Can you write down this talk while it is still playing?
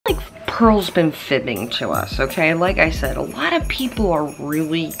Pearl's been fibbing to us, okay? Like I said, a lot of people are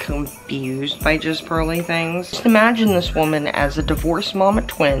really confused by just Pearly things. Just imagine this woman as a divorced mom of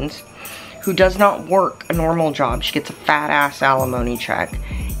twins who does not work a normal job. She gets a fat-ass alimony check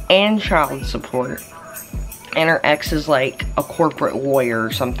and child support. And her ex is like a corporate lawyer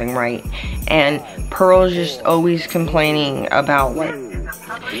or something, right? And Pearl's just always complaining about, like,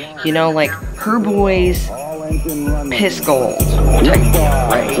 you know, like, her boys piss gold type deal,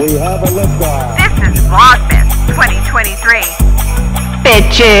 right? We have a liftoff. This is VLOGMAS 2023.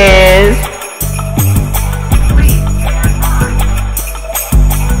 Bitches!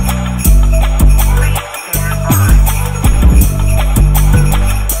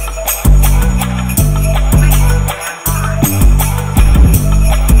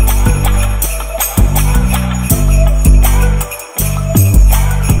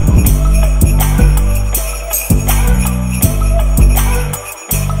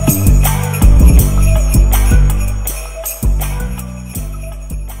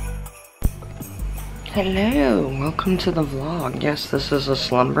 Hello, welcome to the vlog. Yes, this is a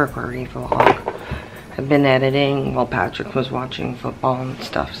slumber party vlog. I've been editing while Patrick was watching football and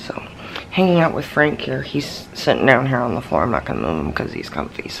stuff, so hanging out with Frank here. He's sitting down here on the floor. I'm not gonna move him because he's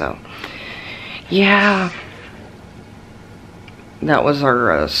comfy, so yeah. That was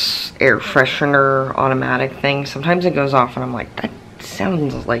our air freshener automatic thing. Sometimes it goes off and I'm like, that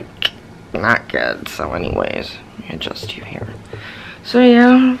sounds like not good. So anyways, let me adjust you here. So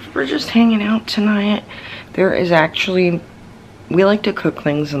yeah, we're just hanging out tonight. There is actually, we like to cook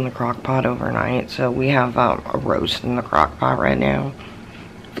things in the crock pot overnight. So we have a roast in the crock pot right now.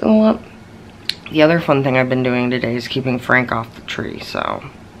 Fill up. The other fun thing I've been doing today is keeping Frank off the tree. So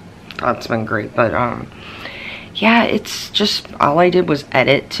that's been great. But yeah, it's just, all I did was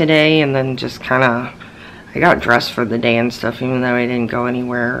edit today and then just kind of, I got dressed for the day and stuff even though I didn't go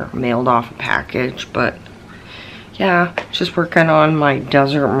anywhere, mailed off a package. But yeah, just working on my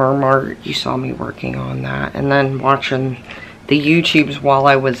Desert Mermaid. You saw me working on that. And then watching the YouTubes while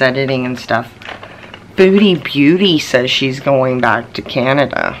I was editing and stuff. Booty Beauty says she's going back to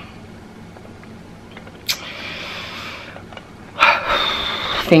Canada.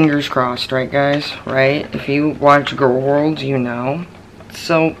 Fingers crossed, right guys? Right? If you watch Girl World, you know.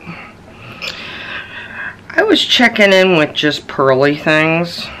 So, I was checking in with just Pearly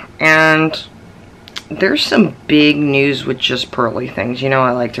things. And there's some big news with just Pearly things. You know,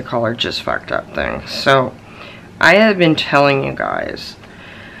 I like to call her just fucked up things. So, I have been telling you guys,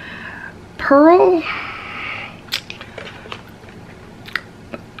 Pearl,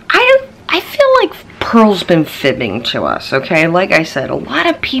 I feel like Pearl's been fibbing to us, okay? Like I said, a lot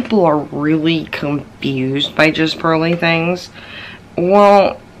of people are really confused by just Pearly things.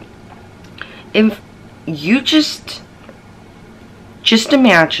 Well, if you just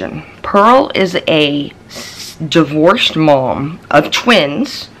imagine, Pearl is a divorced mom of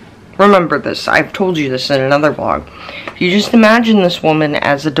twins. Remember this, I've told you this in another vlog. You just imagine this woman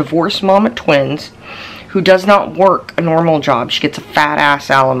as a divorced mom of twins who does not work a normal job. She gets a fat-ass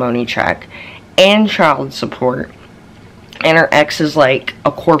alimony check and child support. And her ex is like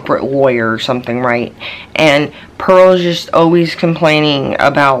a corporate lawyer or something, right? And Pearl is just always complaining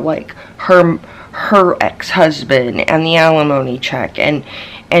about like her ex-husband and the alimony check and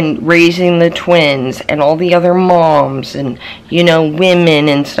raising the twins and all the other moms and, you know, women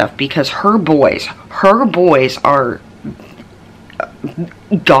and stuff, because her boys are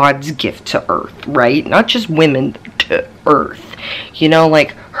God's gift to earth, right? Not just women, to earth. You know,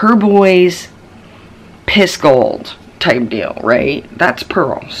 like, her boys piss gold type deal, right? That's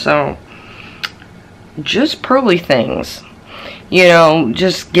Pearl. So, just Pearly things. You know,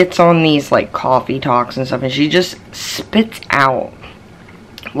 just gets on these, like, coffee talks and stuff, and she just spits out,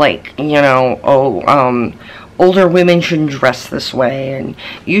 like, you know, oh, older women shouldn't dress this way, and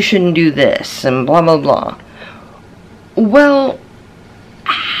you shouldn't do this, and blah, blah, blah. Well,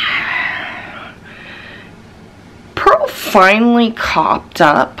 Pearl finally copped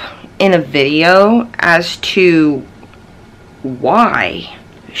up in a video as to why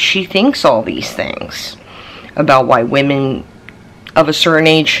she thinks all these things about why women of a certain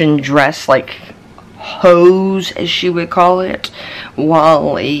age shouldn't dress like hoes, as she would call it,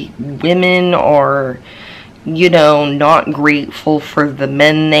 while women are, you know, not grateful for the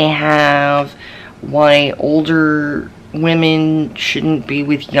men they have, why older women shouldn't be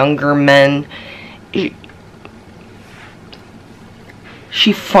with younger men.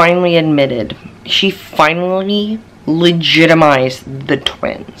 She finally admitted, she finally legitimized the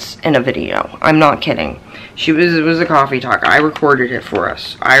twins in a video. I'm not kidding. It was a coffee talk. I recorded it for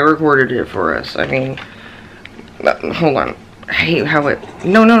us. I mean, hold on. I hate how it,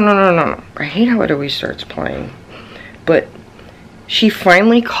 no. I hate how it always starts playing. But she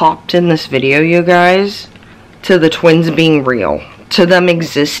finally copped in this video, you guys, to the twins being real. To them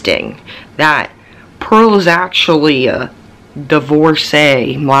existing. That Pearl is actually a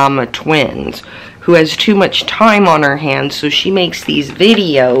divorcee mama twins who has too much time on her hands, so she makes these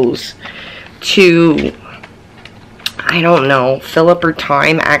videos to, I don't know, fill up her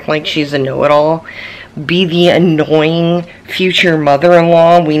time, act like she's a know-it-all, be the annoying future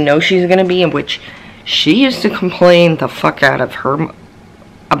mother-in-law we know she's gonna be, in which she used to complain the fuck out of her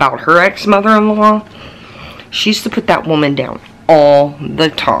about her ex-mother-in-law. She used to put that woman down all the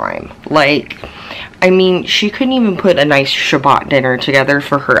time. Like, I mean, she couldn't even put a nice Shabbat dinner together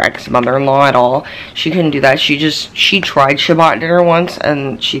for her ex-mother-in-law at all. She couldn't do that. She tried Shabbat dinner once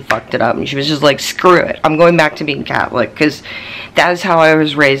and she fucked it up. And she was just like, screw it. I'm going back to being Catholic. Because that is how I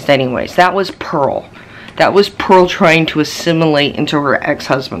was raised anyways. That was Pearl. That was Pearl trying to assimilate into her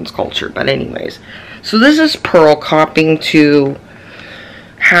ex-husband's culture. But anyways. So this is Pearl copying to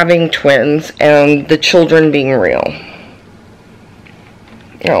having twins and the children being real.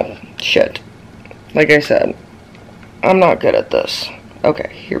 Oh, shit. Like I said, I'm not good at this.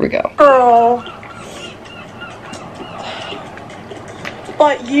 Okay, here we go. Oh.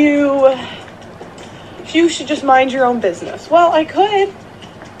 But you should just mind your own business. Well, I could,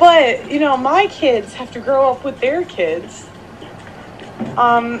 but, you know, my kids have to grow up with their kids.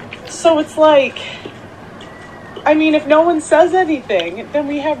 So it's like, I mean, if no one says anything, then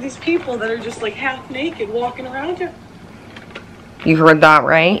we have these people that are just like half naked walking around here. You heard that,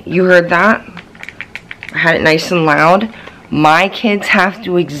 right? You heard that? I had it nice and loud. My kids have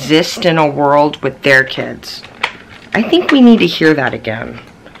to exist in a world with their kids. I think we need to hear that again.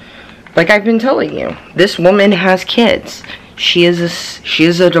 Like I've been telling you, this woman has kids. She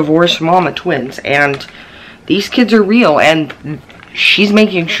is a divorced mom of twins, and these kids are real, and she's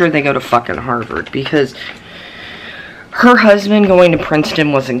making sure they go to fucking Harvard, because her husband going to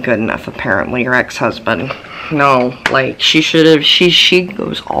Princeton wasn't good enough, apparently, her ex-husband. No, like, she should have, she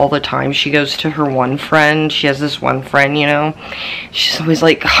goes all the time. She goes to her one friend. She has this one friend, you know. She's always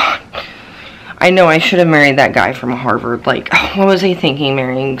like, God, I know I should have married that guy from Harvard. Like, what was I thinking,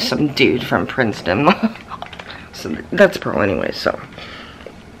 marrying some dude from Princeton? So, that's Pearl anyway, so.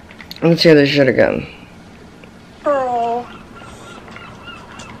 Let's hear this shit again. Pearl.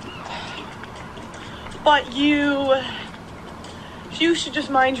 But you should just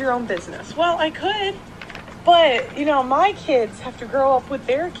mind your own business. Well, I could, but, you know, my kids have to grow up with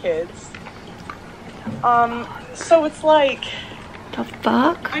their kids. So it's like, the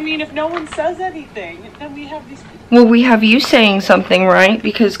fuck? I mean, if no one says anything, then we have these people. Well, we have you saying something, right?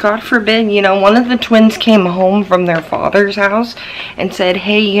 Because God forbid, you know, one of the twins came home from their father's house and said,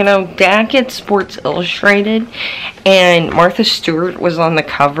 hey, you know, Dad gets Sports Illustrated, and Martha Stewart was on the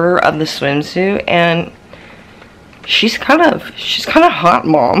cover of the swimsuit, and she's kind of hot,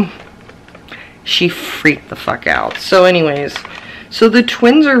 Mom. She freaked the fuck out. So anyways, so the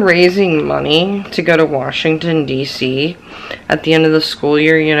twins are raising money to go to Washington, D.C. at the end of the school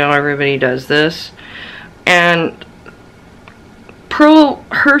year. You know, everybody does this. And Pearl,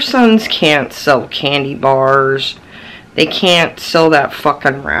 her sons can't sell candy bars. They can't sell that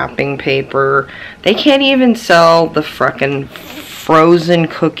fucking wrapping paper. They can't even sell the fucking frozen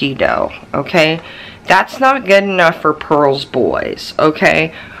cookie dough, okay? That's not good enough for Pearl's boys,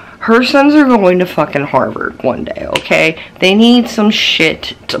 okay? Her sons are going to fucking Harvard one day, okay? They need some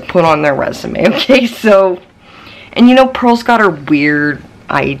shit to put on their resume, okay? So, and you know, Pearl's got her weird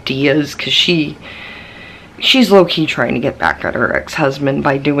ideas because she's low-key trying to get back at her ex-husband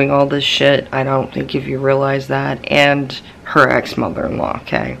by doing all this shit. I don't think if you realize that. And her ex-mother-in-law,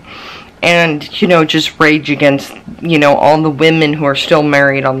 okay? And, you know, just rage against, you know, all the women who are still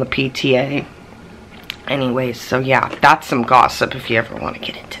married on the PTA. Anyways, so yeah, that's some gossip if you ever want to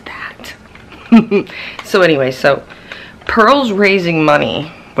get into that. So anyway, so Pearl's raising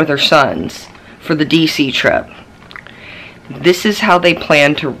money with her sons for the DC trip. This is how they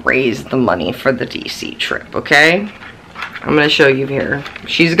plan to raise the money for the DC trip, okay? I'm going to show you here.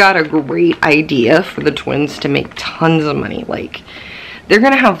 She's got a great idea for the twins to make tons of money. Like, they're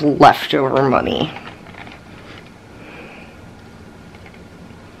going to have leftover money.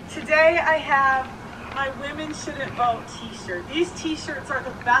 Today I have my Women Shouldn't Vote t-shirt. These t-shirts are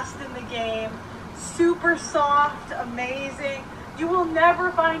the best in the game. Super soft, amazing. You will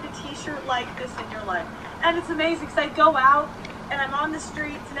never find a t-shirt like this in your life. And it's amazing because I go out and I'm on the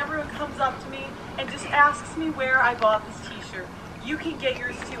streets and everyone comes up to me and just asks me where I bought this t-shirt. You can get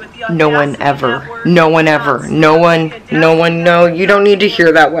yours too at the No one ever. No one ever. No one. No, you don't need to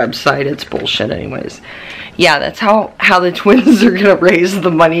hear that website. It's bullshit anyways. Yeah, that's how the twins are gonna raise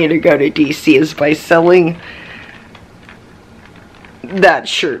the money to go to DC, is by selling that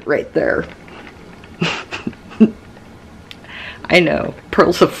shirt right there. I know,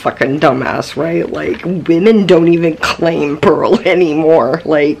 Pearl's a fucking dumbass, right? Like, women don't even claim Pearl anymore.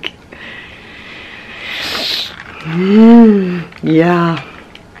 Like, yeah.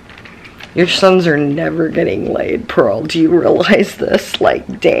 Your sons are never getting laid, Pearl. Do you realize this?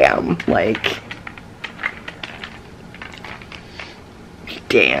 Like, damn. Like,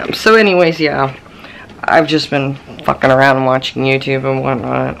 damn. So anyways, yeah. I've just been fucking around and watching YouTube and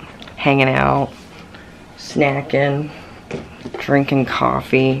whatnot. Hanging out. Snacking. Drinking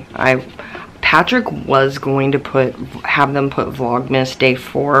coffee. Patrick was going to have them put Vlogmas Day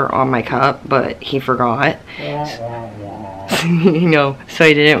 4 on my cup, but he forgot. You know, so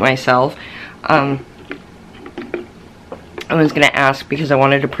I did it myself. I was gonna ask because I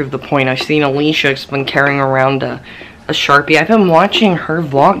wanted to prove the point. I've seen Alicia's been carrying around a Sharpie. I've been watching her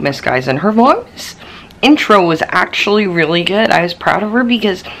Vlogmas, guys, and her Vlogmas intro was actually really good. I was proud of her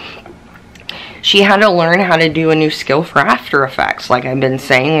because she had to learn how to do a new skill for After Effects. Like I've been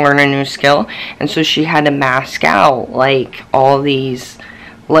saying, learn a new skill. And so she had to mask out, like, all these,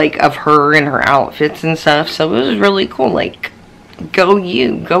 like, of her and her outfits and stuff. So it was really cool. Like, go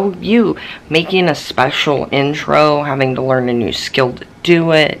you. Making a special intro, having to learn a new skill to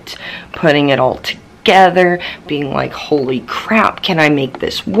do it, putting it all together, being like, holy crap, can I make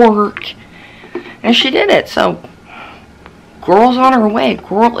this work? And she did it. So girl's on her way.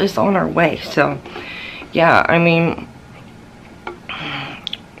 Girl is on her way. So, yeah, I mean,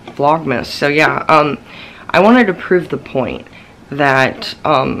 Vlogmas. So, yeah, I wanted to prove the point that,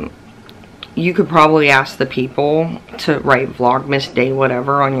 you could probably ask the people to write Vlogmas Day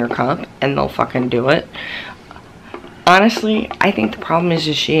whatever on your cup, and they'll fucking do it. Honestly, I think the problem is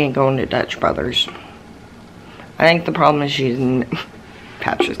she ain't going to Dutch Brothers. I think the problem is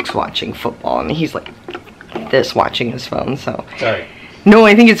Patrick's watching football, and he's like this watching his phone, so. Sorry. No,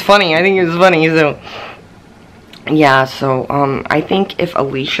 I think it's funny. I think it's funny, so. Yeah, so, I think if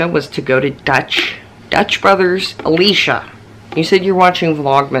Alicia was to go to Dutch Brothers, Alicia, you said you're watching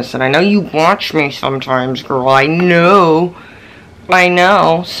Vlogmas, and I know you watch me sometimes, girl. I know.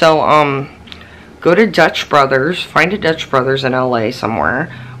 So, go to Dutch Brothers. Find a Dutch Brothers in LA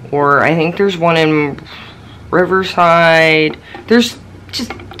somewhere. Or, I think there's one in Riverside. There's,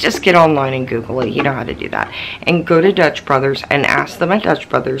 just get online and Google it. You know how to do that. And go to Dutch Brothers and ask them at Dutch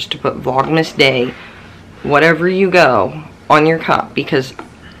Brothers to put Vlogmas Day, whatever you go, on your cup. Because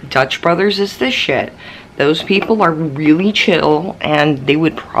Dutch Brothers is this shit. Those people are really chill, and they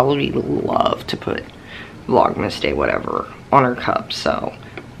would probably love to put Vlogmas Day whatever on her cup. So,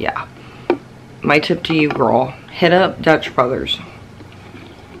 yeah. My tip to you, girl, hit up Dutch Brothers.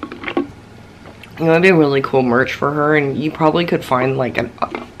 You know, it'd be really cool merch for her, and you probably could find, like, a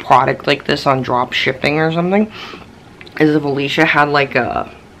product like this on drop shipping or something. As if Alicia had, like,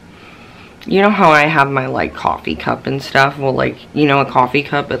 a... You know how I have my, like, coffee cup and stuff? Well, like, you know, a coffee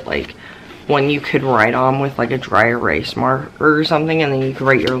cup, but, like, one you could write on with like a dry erase marker or something, and then you could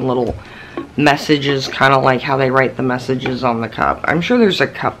write your little messages, kind of like how they write the messages on the cup. I'm sure there's a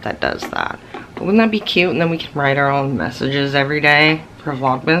cup that does that. But wouldn't that be cute? And then we can write our own messages every day for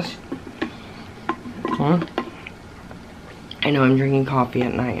Vlogmas. I know I'm drinking coffee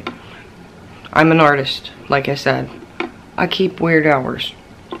at night. I'm an artist, like I said. I keep weird hours.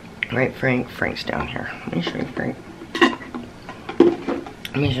 Right, Frank? Frank's down here. Let me show you Frank.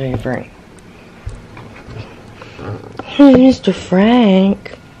 Let me show you Frank. Hey, Mr.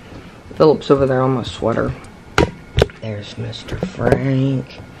 Frank. Philip's over there on my sweater. There's Mr.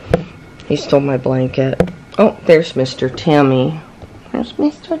 Frank. He stole my blanket. Oh, there's Mr. Timmy. There's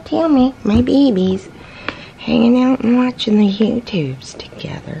Mr. Timmy. My babies. Hanging out and watching the YouTubes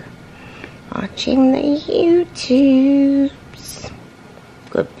together. Watching the YouTubes.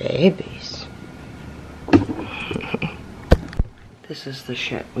 Good babies. This is the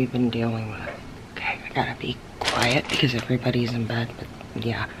shit we've been dealing with. Okay, I gotta be quiet because everybody's in bed, but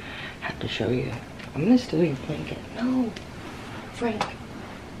yeah, I have to show you. I'm gonna steal your blanket. No, Frank,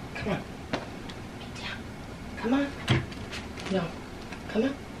 come on, get down, come on, no, come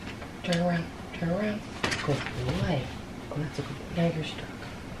on, turn around, good boy. Oh, that's a good boy. Now you're stuck.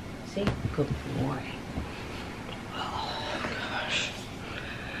 See, good boy. Oh gosh,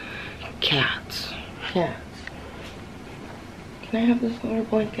 cats. Can I have this other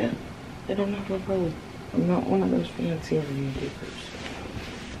blanket? I don't have a robe. I'm not one of those fancy YouTubers.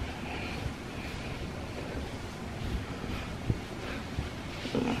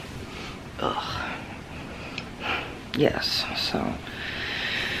 yes, so I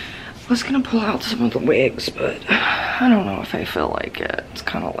was gonna pull out some of the wigs, but I don't know if I feel like it. It's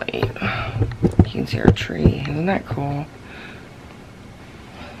kind of late. You can see our tree. Isn't that cool?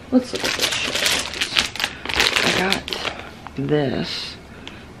 Let's look at this shit. I got this.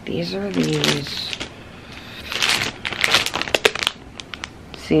 These are these.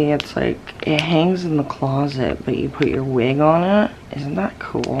 See, it's like, it hangs in the closet, but you put your wig on it. Isn't that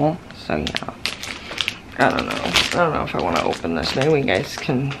cool? So yeah. I don't know. I don't know if I want to open this. Maybe you guys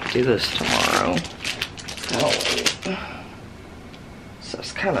can do this tomorrow. Oh, wait. So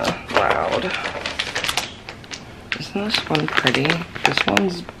it's kind of loud. Isn't this one pretty? This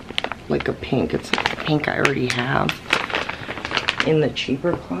one's like a pink. It's like the pink I already have in the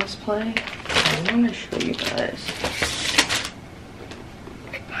cheaper cosplay. I want to show you guys.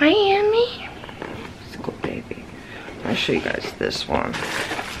 Hi, Amy. Let's go, baby. I'll show you guys this one.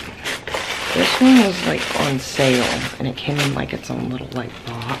 This one was like on sale, and it came in like its own little like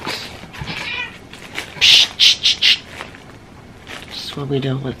box. This is what we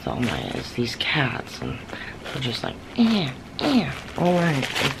do with all these cats, and they're just like, yeah. All right,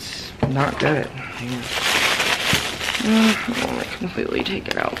 it's not good. Yeah. I want to completely take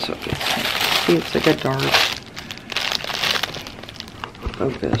it out so you can see it's like a dark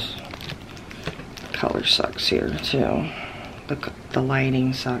focus. Color sucks here too. The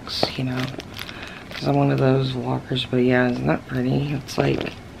lighting sucks, you know, because I'm one of those walkers. But yeah, isn't that pretty? It's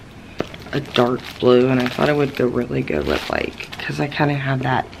like a dark blue, and I thought it would go really good with like, because I kind of have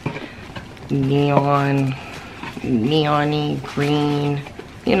that neon-y green,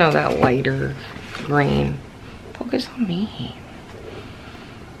 you know, that lighter green. Focus on me.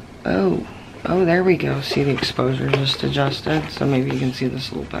 Oh, there we go. See, the exposure just adjusted, so maybe you can see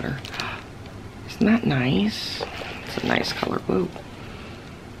this a little better. Isn't that nice? It's a nice color. Whoa.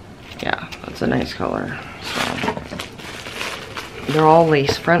 Yeah, that's a nice color. So they're all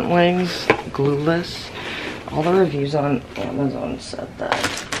lace front wigs, glueless. All the reviews on Amazon said that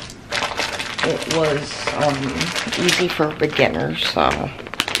it was easy for beginners, so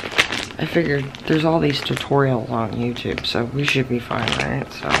I figured there's all these tutorials on YouTube, so we should be fine, right?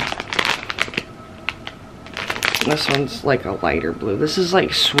 So this one's like a lighter blue. This is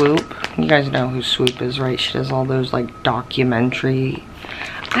like Swoop. You guys know who Swoop is, right? She does all those like documentary.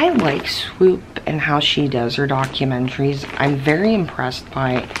 I like Swoop and how she does her documentaries. I'm very impressed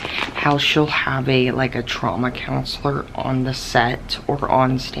by how she'll have like a trauma counselor on the set or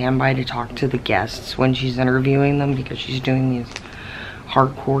on standby to talk to the guests when she's interviewing them, because she's doing these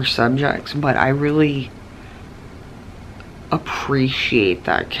hardcore subjects. But I really appreciate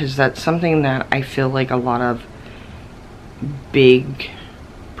that, because that's something that I feel like a lot of big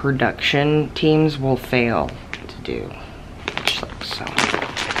production teams will fail to do, which sucks. So,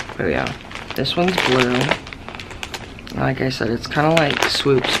 but yeah, this one's blue. Like I said, it's kind of like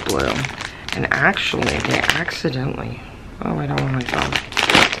Swoop's blue. And actually, they accidentally, oh, I don't want my phone.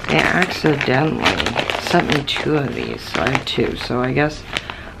 They accidentally sent me 2 of these, so I have 2. So I guess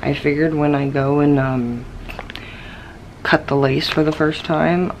I figured when I go and cut the lace for the first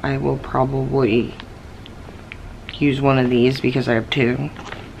time, I will probably use one of these because I have 2.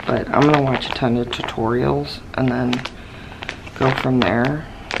 But I'm gonna watch a ton of tutorials and then go from there.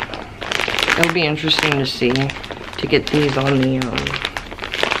 It'll be interesting to see, to get these on the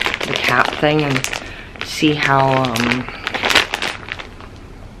cap thing and see how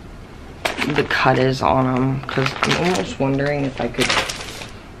the cut is on them, because I'm almost wondering if I could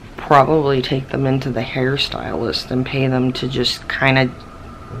probably take them into the hairstylist and pay them to just kind of,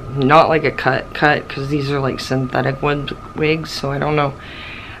 not like a cut, because these are like synthetic wigs, so I don't know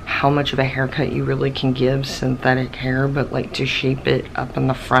how much of a haircut you really can give synthetic hair, but like to shape it up in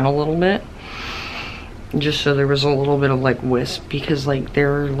the front a little bit, just so there was a little bit of like wisp, because like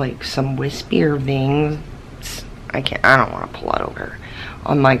there are like some wispier things. I don't want to pull it over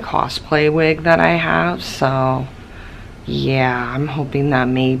on my cosplay wig that I have. So yeah, I'm hoping that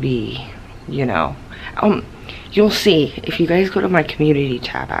maybe, you know, you'll see if you guys go to my community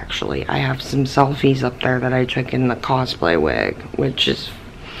tab. Actually, I have some selfies up there that I took in the cosplay wig, which is,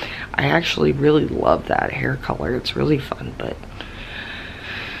 I actually really love that hair color. It's really fun, but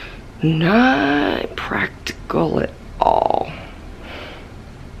not practical at all.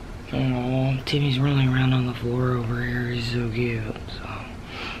 Oh, Timmy's rolling around on the floor over here. He's so cute. So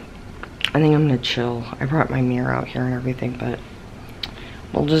I think I'm gonna chill. I brought my mirror out here and everything, but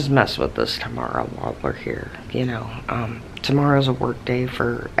we'll just mess with this tomorrow while we're here, you know. Tomorrow's a work day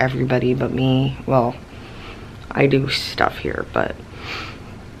for everybody but me. Well, I do stuff here, but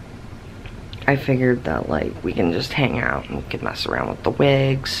I figured that like we can just hang out and we can mess around with the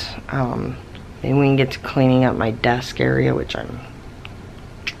wigs. Then we can get to cleaning up my desk area, which I'm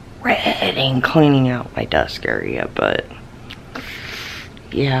dreading cleaning out my desk area, but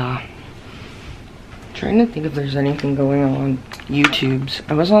yeah. Trying to think if there's anything going on YouTube's.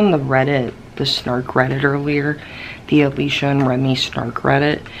 I was on the Reddit, the Snark Reddit earlier, the Alicia and Remy Snark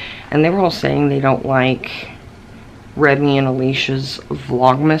Reddit, and they were all saying they don't like Remy and Alicia's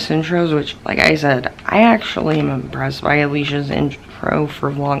Vlogmas intros, which, like I said, I actually am impressed by Alicia's intro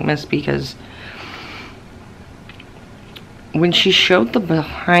for Vlogmas, because when she showed the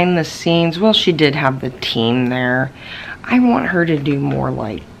behind the scenes, well, she did have the team there. I want her to do more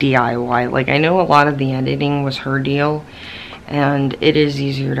like DIY. Like, I know a lot of the editing was her deal, and it is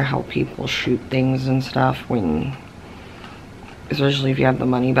easier to help people shoot things and stuff when, especially if you have the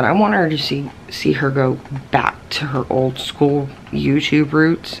money, but I want her to see her go back to her old school YouTube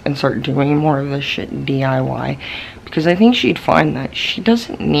roots and start doing more of this shit DIY, because I think she'd find that she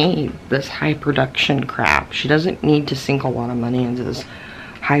doesn't need this high production crap. She doesn't need to sink a lot of money into this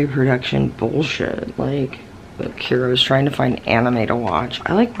high production bullshit. Like, look, Kiro's trying to find anime to watch.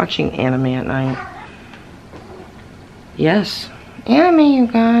 I like watching anime at night. Yes, anime, you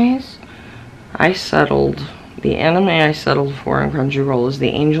guys. The anime I settled for on Crunchyroll is The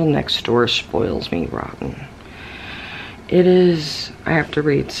Angel Next Door Spoils Me Rotten. It is, I have to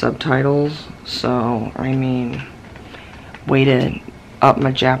read subtitles, so, I mean, way to up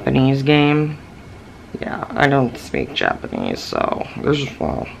my Japanese game. Yeah, I don't speak Japanese, so there's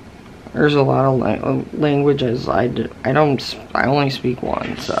a lot of languages I only speak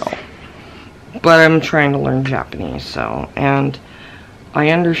one, so, but I'm trying to learn Japanese, so, and I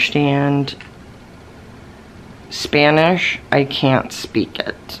understand Spanish. I can't speak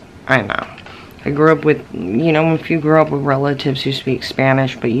it. I know. I grew up with, you know, if you grow up with relatives who speak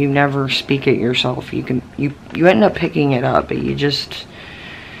Spanish, but you never speak it yourself, you end up picking it up, but you just,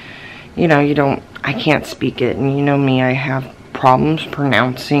 you know, I can't speak it, and you know me, I have problems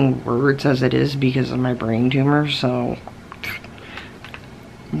pronouncing words as it is because of my brain tumor, so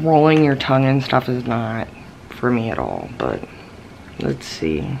rolling your tongue and stuff is not for me at all. But let's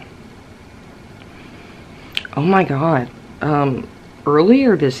see. Oh my god,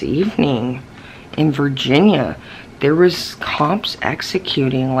 earlier this evening in Virginia, there was cops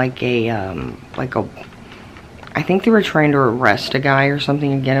executing like a I think they were trying to arrest a guy or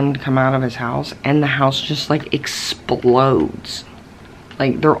something and get him to come out of his house, and the house just like explodes.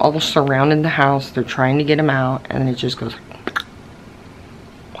 Like, they're all surrounding the house, they're trying to get him out, and it just goes,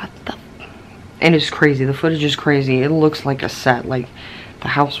 what the, and it's crazy. The footage is crazy. It looks like a set, like the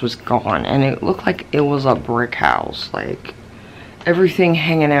house was gone, and it looked like it was a brick house, like everything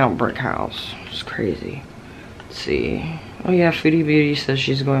hanging out brick house. It's crazy. Let's see. Oh yeah, Foodie Beauty says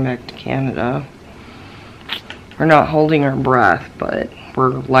she's going back to Canada. We're not holding our breath, but we're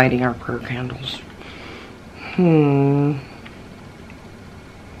lighting our prayer candles.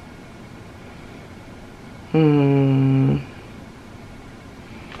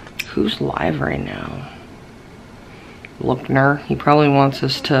 Who's live right now? Lookner. He probably wants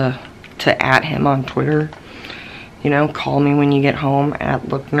us to at him on Twitter. You know, call me when you get home, at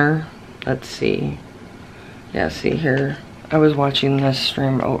Lookner. Let's see. Yeah, see here. I was watching this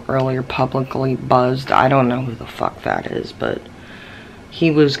stream earlier, Publicly Buzzed. I don't know who the fuck that is, but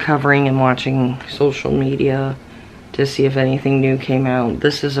he was covering and watching social media to see if anything new came out.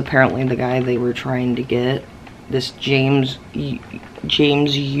 This is apparently the guy they were trying to get. This James Yu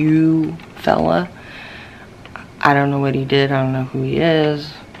fella. I don't know what he did. I don't know who he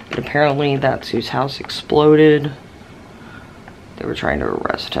is. But apparently that's whose house exploded. They were trying to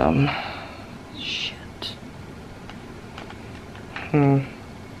arrest him. Shit.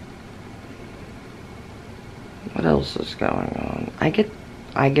 What else is going on?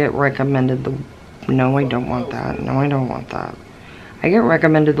 I get recommended the, no, I don't want that. No, I don't want that. I get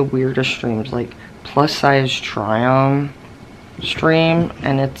recommended the weirdest streams, like plus size try-on stream,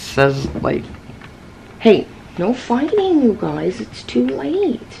 and it says like, hey, no fighting, you guys, it's too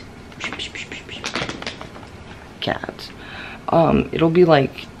late. Cats. It'll be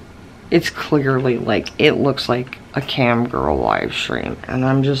like, it's clearly like, it looks like a cam girl live stream, and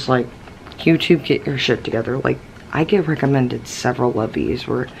I'm just like, YouTube, get your shit together. Like, I get recommended several of these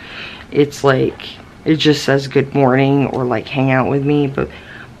where it's like, it just says good morning or like hang out with me, but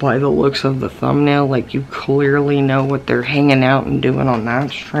by the looks of the thumbnail, like, you clearly know what they're hanging out and doing on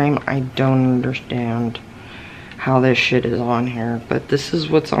that stream. I don't understand how this shit is on here, but this is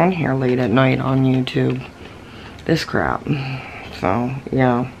what's on here late at night on YouTube. This crap. So,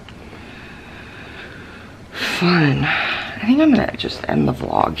 yeah. Fun. I think I'm gonna just end the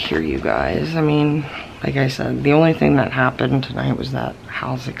vlog here, you guys. I mean, like I said, the only thing that happened tonight was that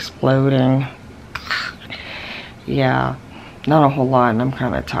house exploding. yeah, not a whole lot, and I'm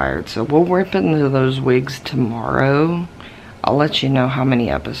kind of tired. So we'll rip into those wigs tomorrow. I'll let you know how many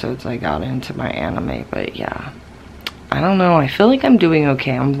episodes I got into my anime, but yeah. I don't know, I feel like I'm doing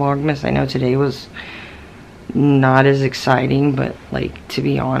okay on Vlogmas. I know today was not as exciting, but like, to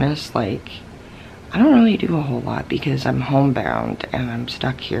be honest, like, I don't really do a whole lot because I'm homebound and I'm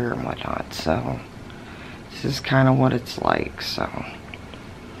stuck here and whatnot, so this is kind of what it's like, so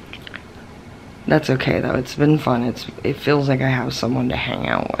that's okay though. It's been fun. It feels like I have someone to hang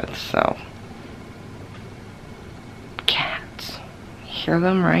out with, so. Cats. Hear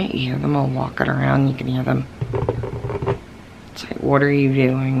them, right? You hear them all walking around, you can hear them. It's like, what are you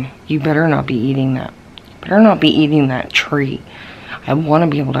doing? You better not be eating that. Better not be eating that tree. I want to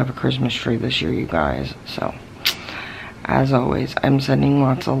be able to have a Christmas tree this year, you guys. So, as always, I'm sending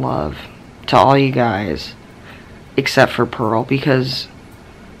lots of love to all you guys, except for Pearl, because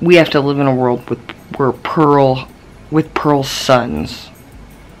we have to live in a world with Pearl's sons.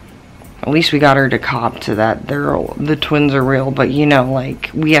 At least we got her to cop to that. The twins are real, but you know,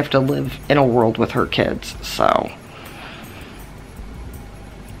 like, we have to live in a world with her kids. So,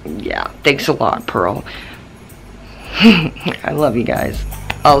 yeah, thanks a lot, Pearl. I love you guys.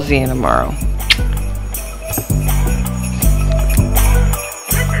 I'll see you tomorrow.